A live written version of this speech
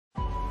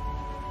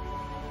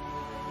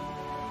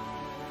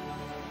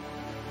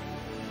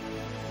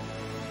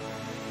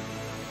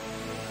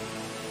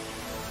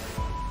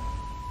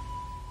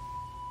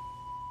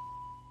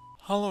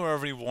Hello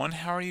everyone,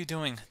 how are you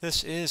doing?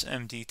 This is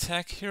MD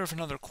Tech here with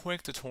another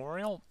quick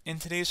tutorial. In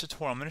today's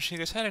tutorial, I'm going to show you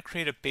guys how to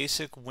create a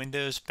basic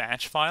Windows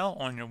batch file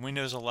on your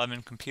Windows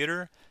 11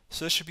 computer.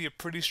 So this should be a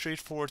pretty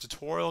straightforward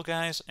tutorial,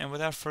 guys, and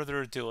without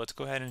further ado, let's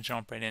go ahead and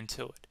jump right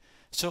into it.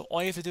 So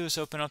all you have to do is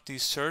open up the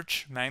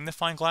search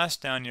magnifying glass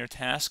down your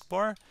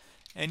taskbar,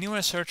 and you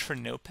want to search for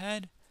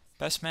Notepad.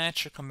 Best match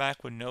should come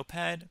back with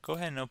Notepad. Go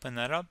ahead and open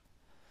that up.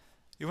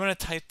 You want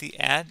to type the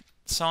 @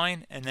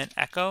 sign and then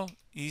echo,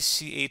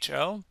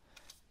 ECHO.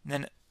 And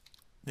then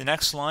the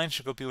next line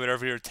should go be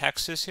whatever your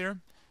text is here.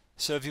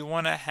 So if you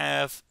want to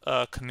have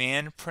a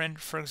command print,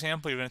 for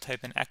example, you're going to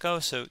type in echo,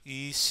 so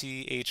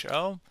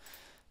ECHO.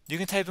 You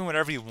can type in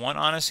whatever you want,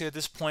 honestly, at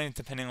this point,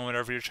 depending on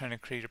whatever you're trying to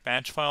create your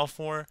batch file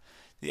for.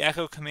 The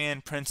echo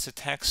command prints the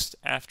text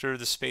after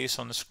the space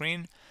on the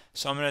screen.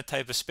 So I'm going to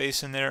type a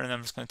space in there, and then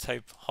I'm just going to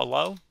type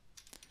hello.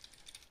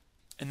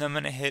 And then I'm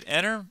going to hit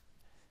enter.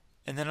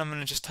 And then I'm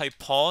going to just type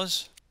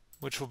pause,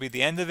 which will be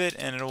the end of it,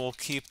 and it will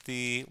keep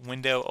the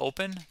window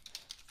open.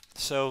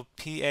 So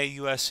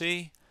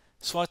PAUSE,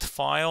 select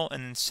file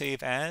and then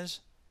save as.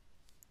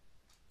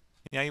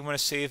 Now you want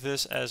to save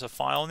this as a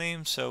file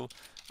name, so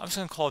I'm just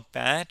going to call it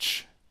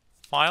batch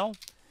file.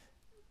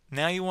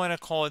 Now you want to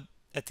call it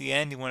at the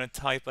end, you want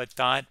to type a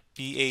 .bat.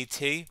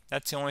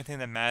 That's the only thing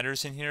that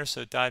matters in here,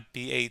 so .bat.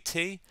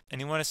 And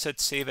you want to set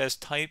save as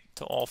type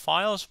to all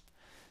files.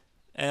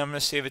 And I'm going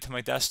to save it to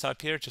my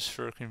desktop here just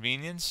for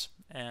convenience.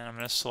 And I'm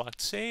going to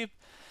select save.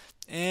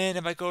 And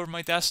if I go over to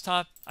my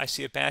desktop, I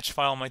see a batch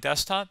file on my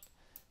desktop.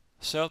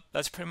 So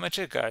that's pretty much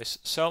it, guys.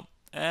 So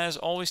as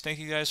always, thank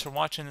you guys for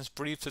watching this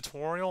brief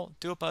tutorial.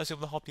 Do hope I was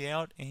able to help you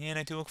out, and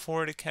I do look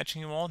forward to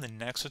catching you all in the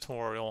next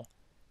tutorial.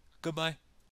 Goodbye.